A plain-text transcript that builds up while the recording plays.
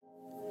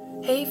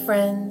Hey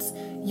friends,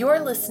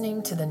 you're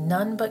listening to the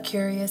None But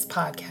Curious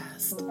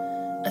podcast,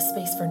 a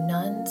space for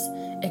nuns,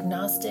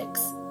 agnostics,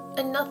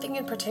 and nothing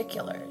in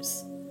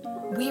particulars.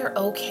 We are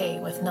okay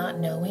with not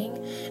knowing,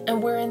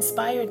 and we're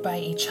inspired by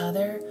each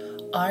other,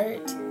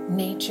 art,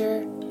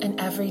 nature, and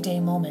everyday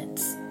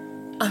moments.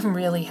 I'm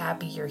really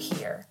happy you're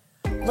here.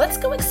 Let's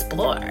go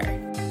explore.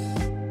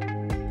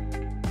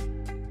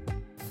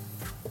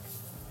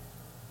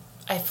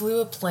 I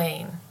flew a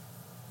plane.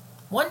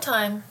 One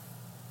time,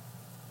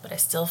 but I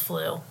still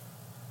flew.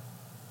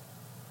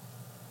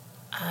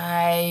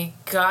 I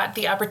got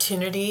the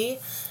opportunity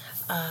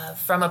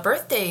from a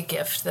birthday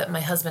gift that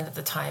my husband at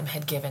the time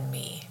had given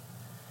me.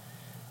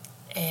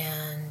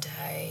 And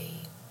I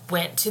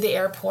went to the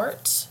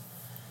airport.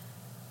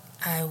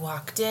 I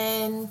walked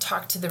in,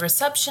 talked to the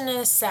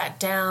receptionist,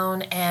 sat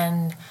down,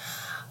 and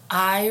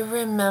I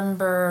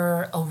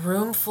remember a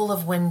room full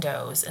of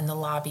windows in the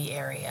lobby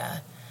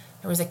area.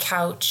 There was a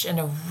couch and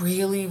a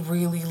really,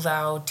 really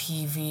loud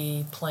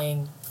TV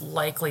playing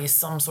likely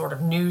some sort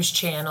of news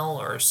channel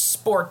or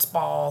sports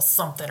ball,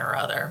 something or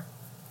other.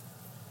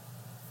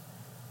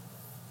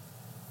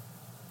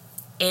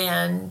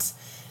 And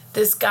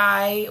this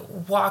guy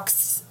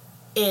walks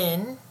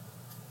in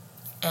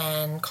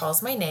and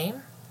calls my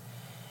name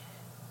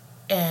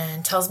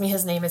and tells me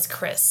his name is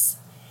Chris.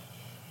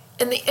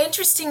 And the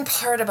interesting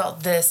part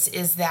about this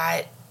is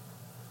that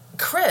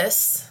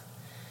Chris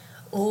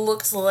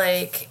looked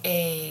like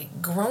a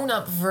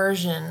grown-up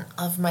version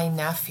of my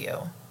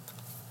nephew.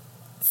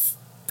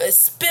 A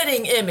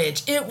spitting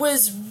image. It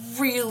was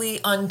really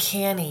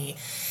uncanny.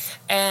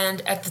 And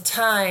at the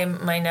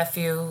time, my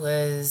nephew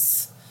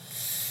was,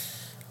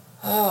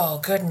 oh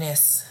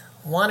goodness,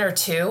 1 or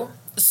 2.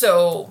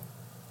 So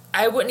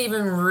I wouldn't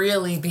even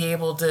really be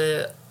able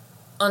to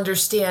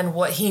understand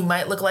what he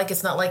might look like.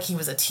 It's not like he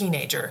was a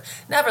teenager.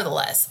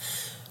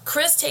 Nevertheless,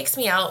 Chris takes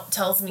me out,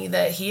 tells me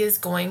that he is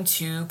going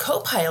to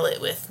co-pilot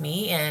with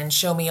me and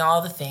show me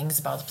all the things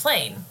about the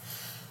plane.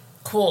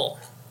 Cool.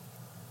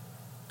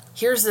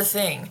 Here's the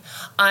thing.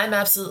 I'm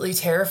absolutely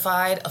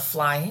terrified of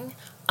flying.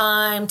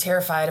 I'm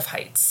terrified of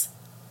heights.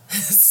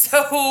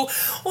 So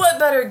what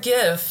better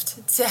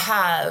gift to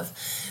have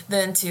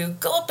than to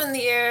go up in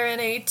the air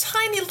in a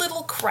tiny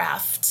little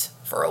craft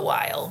for a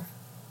while?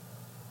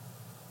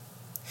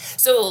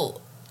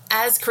 So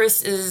as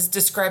Chris is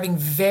describing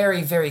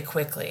very, very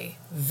quickly,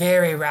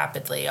 very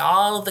rapidly,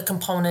 all of the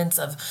components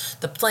of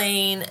the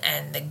plane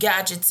and the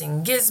gadgets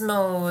and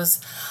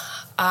gizmos,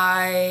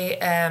 I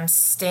am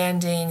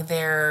standing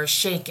there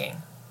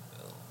shaking,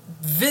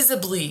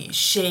 visibly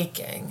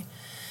shaking.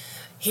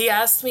 He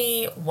asked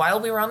me while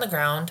we were on the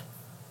ground,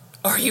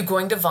 "Are you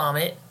going to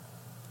vomit?"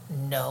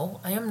 "No,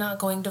 I am not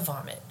going to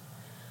vomit."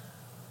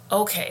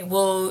 "Okay,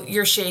 well,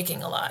 you're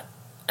shaking a lot."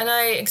 And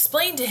I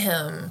explained to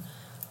him,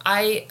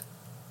 I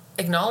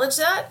acknowledge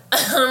that.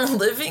 I'm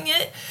living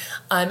it.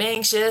 I'm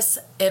anxious.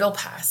 It'll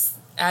pass.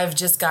 I've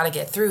just got to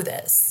get through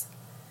this.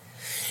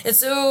 And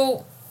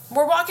so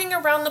we're walking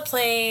around the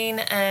plane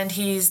and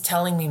he's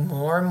telling me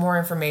more and more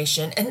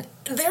information. And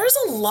there's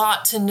a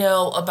lot to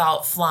know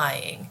about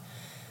flying.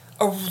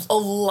 A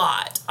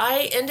lot.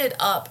 I ended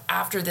up,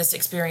 after this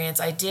experience,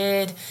 I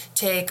did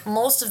take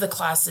most of the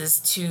classes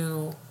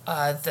to,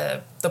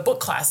 the book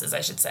classes,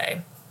 I should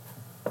say,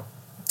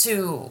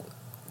 to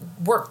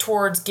work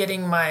towards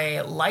getting my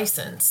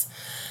license.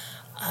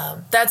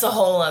 That's a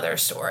whole other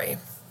story.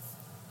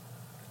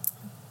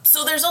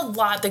 So there's a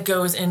lot that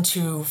goes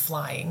into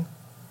flying.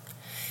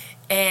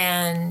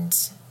 And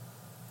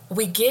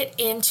we get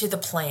into the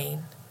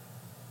plane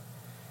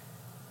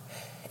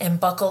and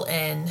buckle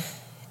in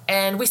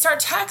and we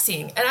start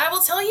taxiing. And I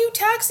will tell you,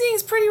 taxiing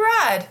is pretty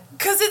rad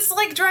because it's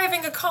like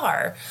driving a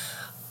car.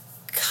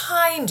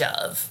 Kind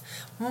of.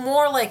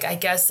 More like, I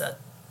guess, a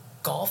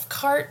golf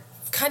cart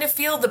kind of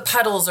feel. The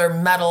pedals are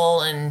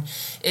metal and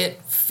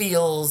it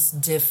feels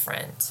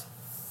different.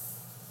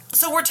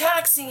 So we're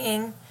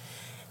taxiing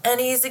and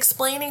he's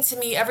explaining to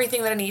me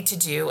everything that I need to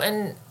do,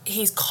 and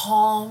he's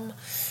calm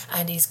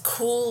and he's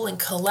cool and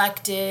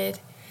collected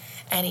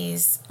and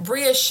he's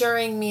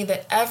reassuring me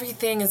that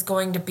everything is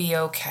going to be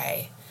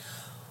okay.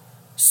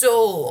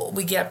 So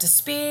we get up to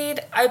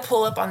speed, I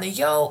pull up on the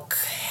yoke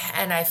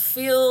and I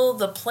feel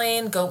the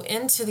plane go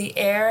into the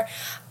air.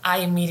 I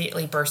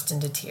immediately burst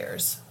into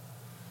tears.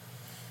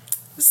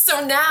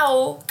 So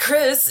now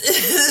Chris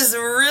is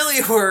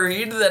really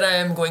worried that I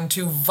am going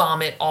to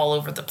vomit all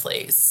over the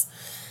place.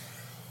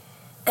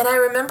 And I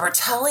remember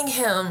telling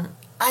him,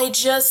 I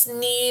just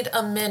need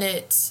a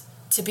minute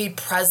to be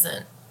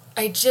present.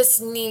 I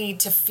just need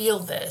to feel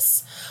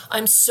this.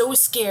 I'm so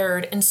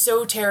scared and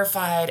so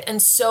terrified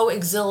and so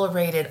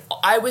exhilarated.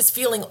 I was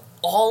feeling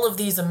all of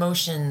these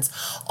emotions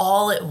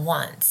all at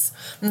once.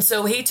 And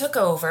so he took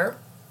over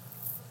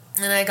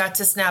and I got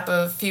to snap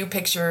a few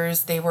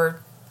pictures. They were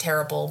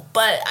terrible,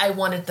 but I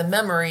wanted the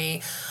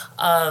memory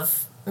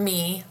of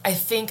me. I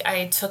think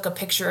I took a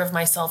picture of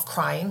myself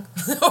crying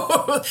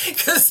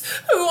because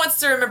who wants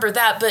to remember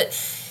that? But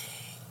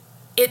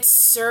it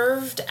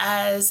served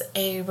as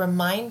a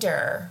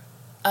reminder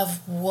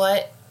of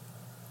what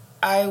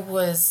I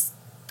was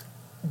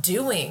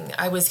doing.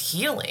 I was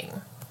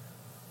healing.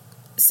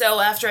 So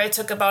after I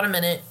took about a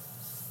minute,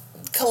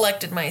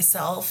 collected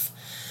myself,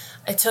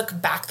 I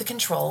took back the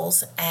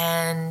controls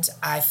and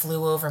I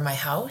flew over my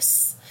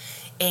house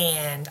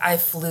and I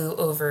flew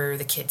over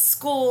the kids'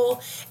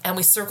 school and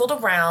we circled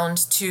around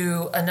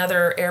to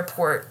another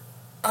airport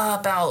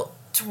about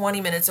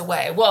 20 minutes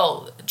away.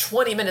 Well,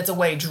 20 minutes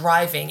away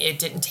driving. It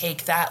didn't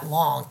take that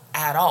long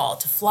at all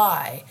to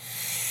fly.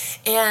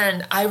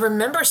 And I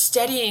remember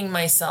steadying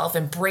myself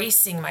and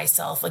bracing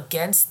myself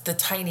against the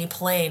tiny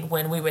plane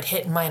when we would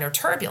hit minor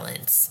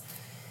turbulence.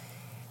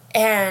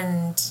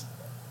 And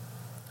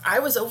I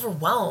was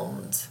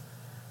overwhelmed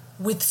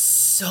with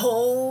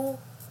so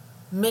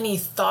many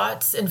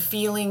thoughts and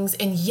feelings,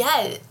 and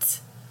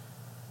yet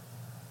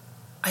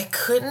I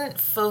couldn't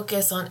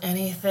focus on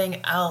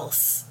anything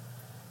else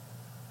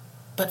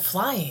but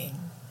flying.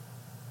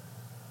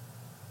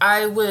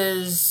 I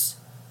was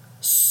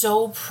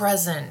so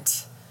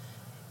present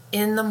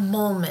in the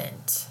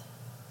moment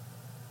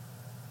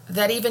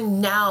that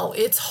even now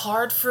it's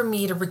hard for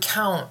me to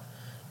recount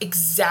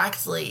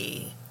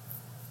exactly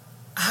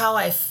how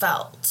I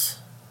felt.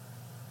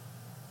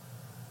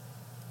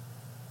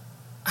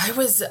 I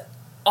was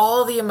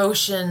all the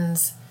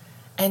emotions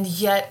and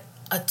yet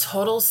a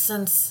total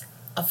sense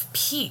of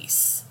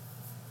peace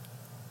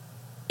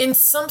in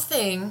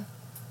something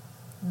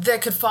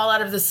that could fall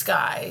out of the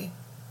sky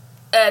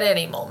at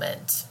any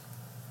moment.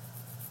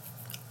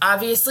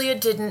 Obviously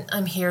it didn't.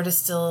 I'm here to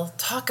still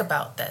talk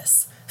about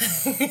this.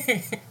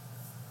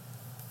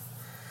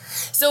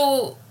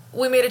 So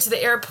we made it to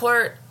the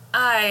airport.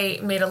 I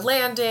made a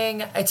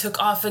landing. I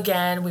took off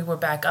again. We were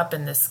back up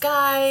in the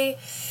sky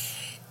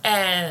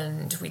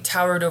and we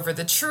towered over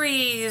the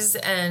trees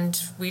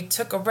and we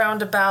took a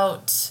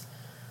roundabout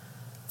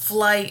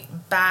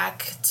flight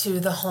back to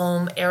the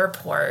home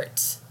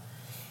airport.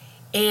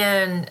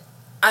 And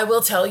I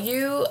will tell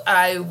you,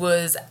 I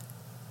was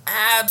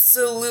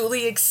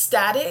absolutely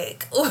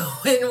ecstatic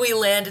when we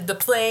landed the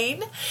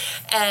plane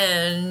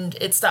and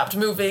it stopped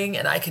moving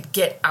and I could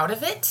get out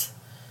of it.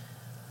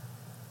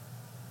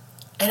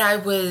 And I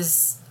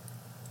was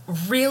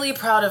really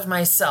proud of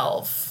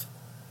myself,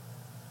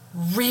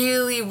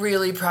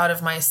 really proud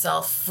of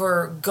myself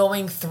for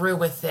going through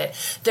with it.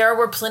 There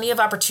were plenty of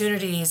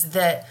opportunities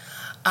that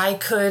I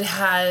could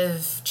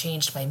have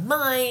changed my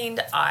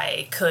mind.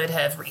 I could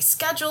have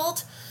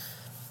rescheduled.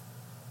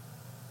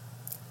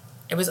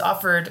 It was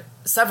offered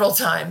several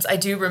times. I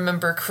do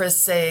remember Chris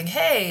saying,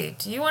 "Hey,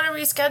 do you want to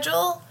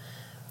reschedule?"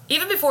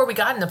 Even before we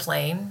got in the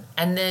plane.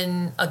 And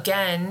then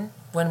again,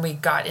 when we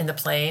got in the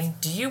plane,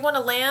 "Do you want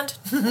to land?"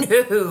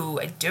 "No,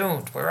 I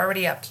don't. We're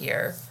already up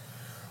here."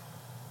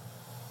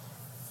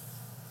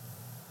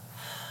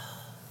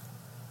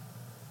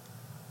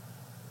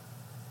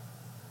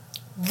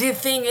 The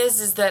thing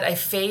is that I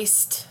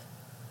faced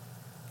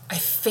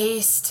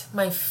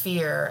my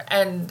fear.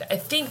 And I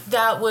think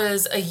that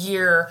was a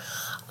year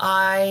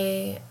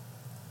I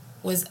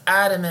was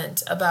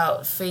adamant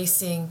about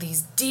facing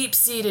these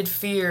deep-seated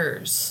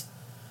fears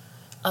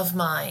of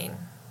mine.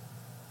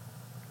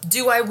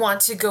 Do I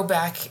want to go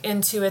back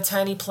into a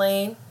tiny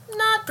plane?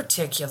 Not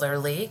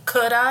particularly.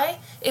 Could I?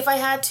 If I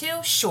had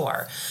to?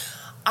 Sure.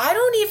 I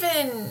don't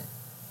even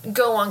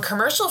go on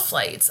commercial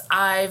flights.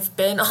 I've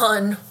been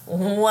on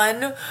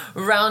one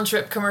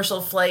round-trip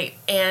commercial flight,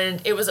 and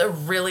it was a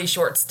really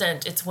short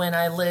stint. It's when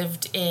I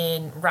lived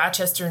in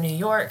Rochester, New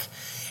York,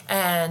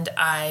 and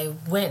I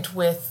went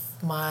with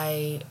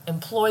my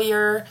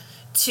employer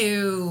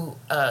to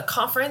a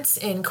conference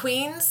in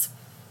Queens,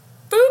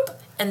 boop,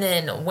 and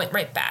then went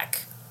right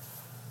back.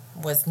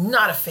 Was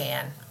not a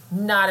fan,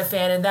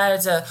 and that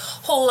is a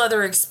whole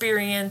other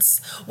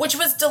experience, which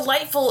was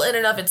delightful in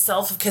and of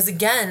itself, because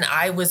again,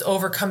 I was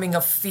overcoming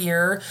a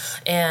fear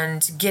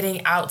and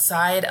getting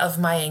outside of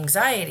my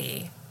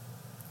anxiety,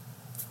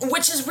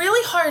 which is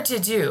really hard to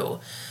do.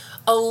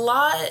 A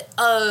lot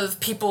of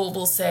people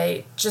will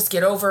say, just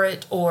get over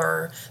it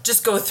or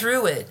just go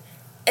through it.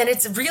 And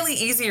it's really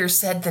easier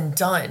said than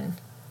done.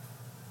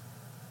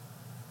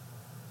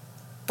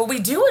 But we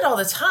do it all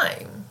the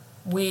time.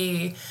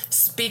 We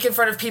speak in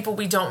front of people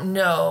we don't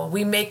know.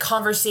 We make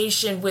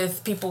conversation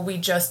with people we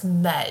just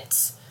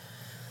met.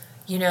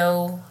 You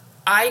know,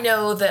 I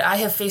know that I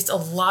have faced a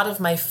lot of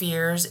my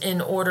fears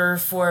in order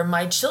for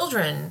my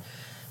children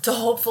to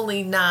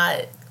hopefully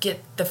not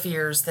get the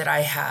fears that I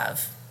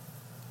have.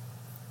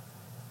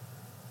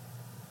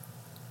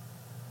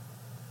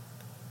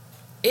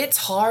 It's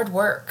hard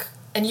work,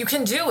 and you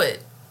can do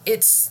it.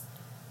 It's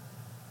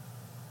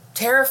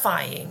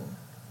terrifying.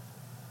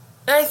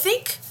 And I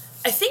think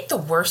the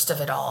worst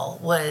of it all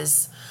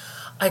was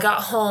I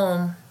got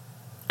home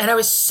and I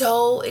was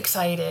so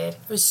excited.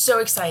 I was so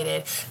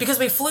excited because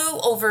we flew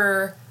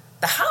over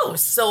the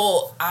house.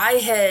 So I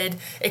had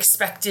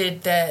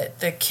expected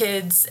that the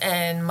kids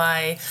and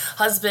my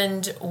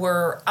husband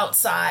were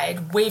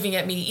outside waving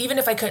at me, even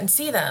if I couldn't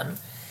see them.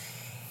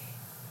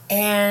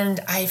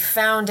 And I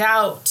found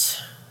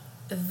out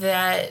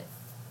that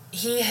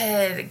he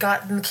had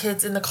gotten the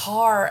kids in the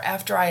car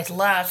after I had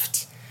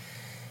left.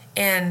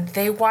 And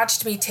they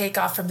watched me take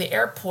off from the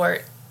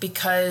airport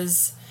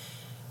because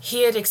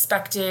he had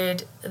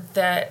expected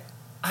that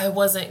I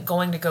wasn't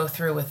going to go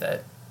through with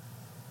it.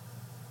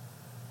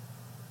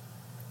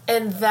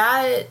 And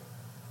that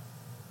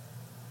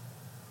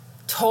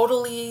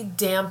totally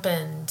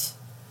dampened,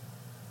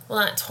 well,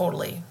 not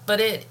totally, but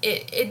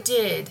it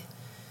did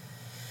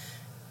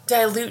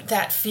dilute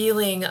that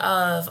feeling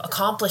of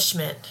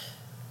accomplishment.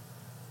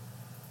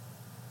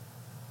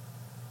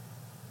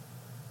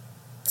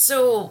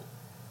 So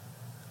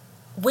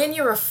when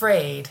you're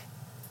afraid,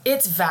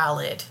 it's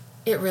valid.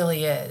 It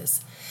really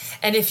is.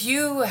 And if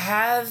you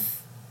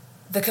have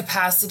the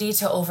capacity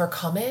to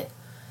overcome it,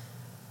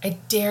 I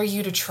dare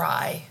you to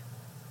try.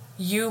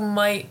 You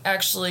might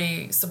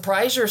actually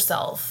surprise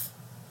yourself.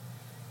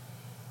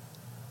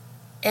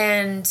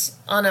 And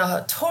on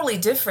a totally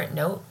different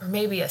note, or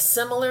maybe a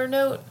similar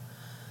note,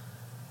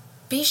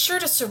 be sure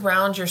to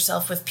surround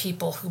yourself with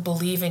people who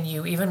believe in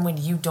you even when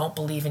you don't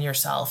believe in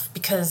yourself,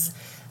 because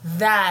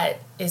that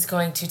is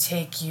going to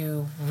take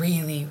you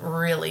really,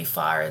 really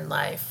far in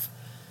life.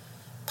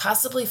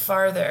 Possibly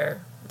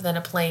farther than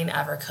a plane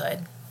ever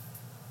could.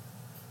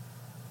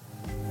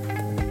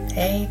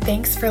 Hey,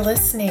 thanks for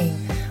listening.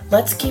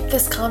 Let's keep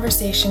this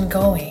conversation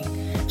going.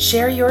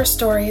 Share your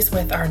stories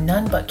with our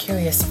None But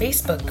Curious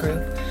Facebook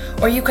group,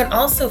 or you can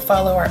also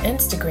follow our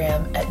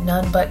Instagram at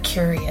None But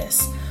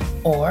Curious,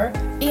 or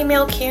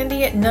email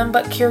Candy at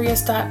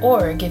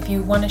nonebutcurious.org if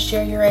you want to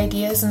share your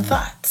ideas and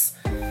thoughts.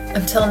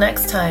 Until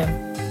next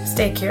time,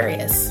 stay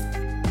curious.